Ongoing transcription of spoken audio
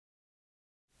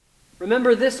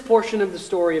Remember this portion of the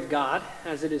story of God,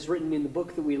 as it is written in the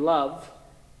book that we love,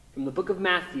 from the book of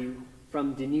Matthew,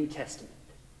 from the New Testament.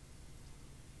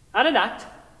 Out of that,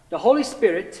 the Holy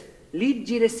Spirit lead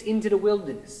Jesus into the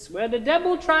wilderness, where the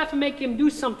devil tried to make him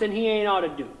do something he ain't ought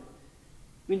to do.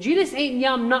 When Jesus ain't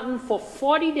yam nothing for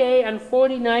 40 days and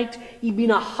 40 nights, he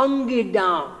been a hungry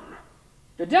down.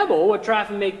 The devil would try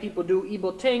to make people do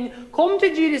evil thing, come to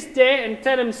Jesus there and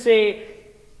tell him, say,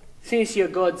 since you're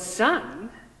God's son,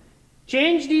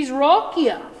 change these rock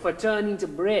here for turn into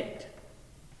bread.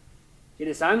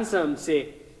 Jesus answer him,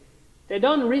 say, they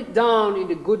don't read down in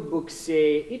the good book,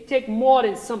 say, it take more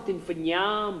than something for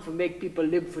yam for make people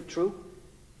live for truth.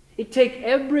 It take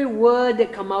every word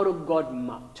that come out of God's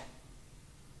mouth.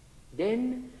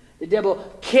 Then the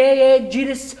devil carried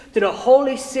Jesus to the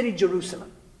holy city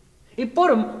Jerusalem. He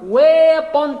put him way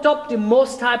up on top the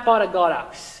most high part of God's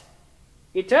house.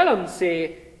 He tell him,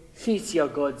 say, since you're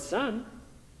God's son,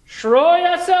 throw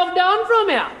yourself down from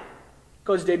here.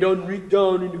 Because they don't read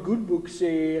down in the good book,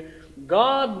 say,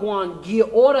 God go and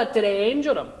give order to the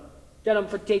angel them. Tell them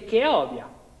to take care of you.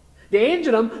 The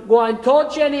angel them go and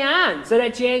touch you in the hand so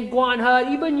that you ain't go and hurt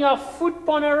even your foot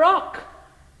on a rock.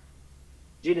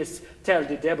 Jesus tell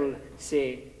the devil,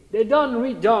 say, they don't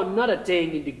read down another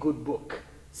thing in the good book.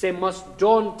 Say, must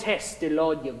don't test the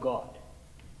Lord your God.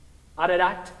 Out of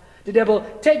that, the devil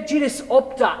take Jesus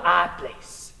up to our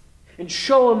place and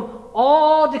show him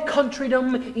all the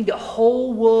countrydom in the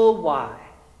whole world wide.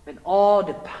 And all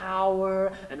the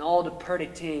power and all the pretty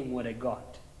thing what they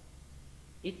got.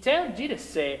 He tell Jesus,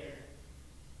 say,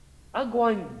 I'm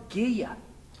going to give you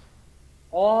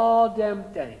all them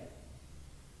things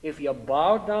if you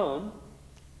bow down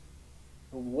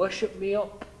and worship me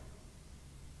up.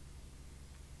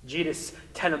 Jesus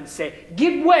tell him, say,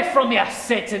 give way from you,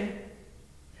 Satan.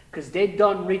 Because they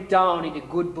don't read down in the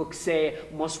good book, say,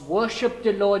 must worship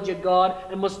the Lord your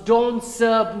God and must don't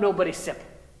serve nobody separate.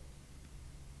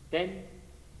 Then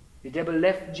the devil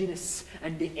left Jesus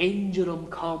and the angel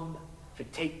come to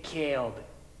take care of it.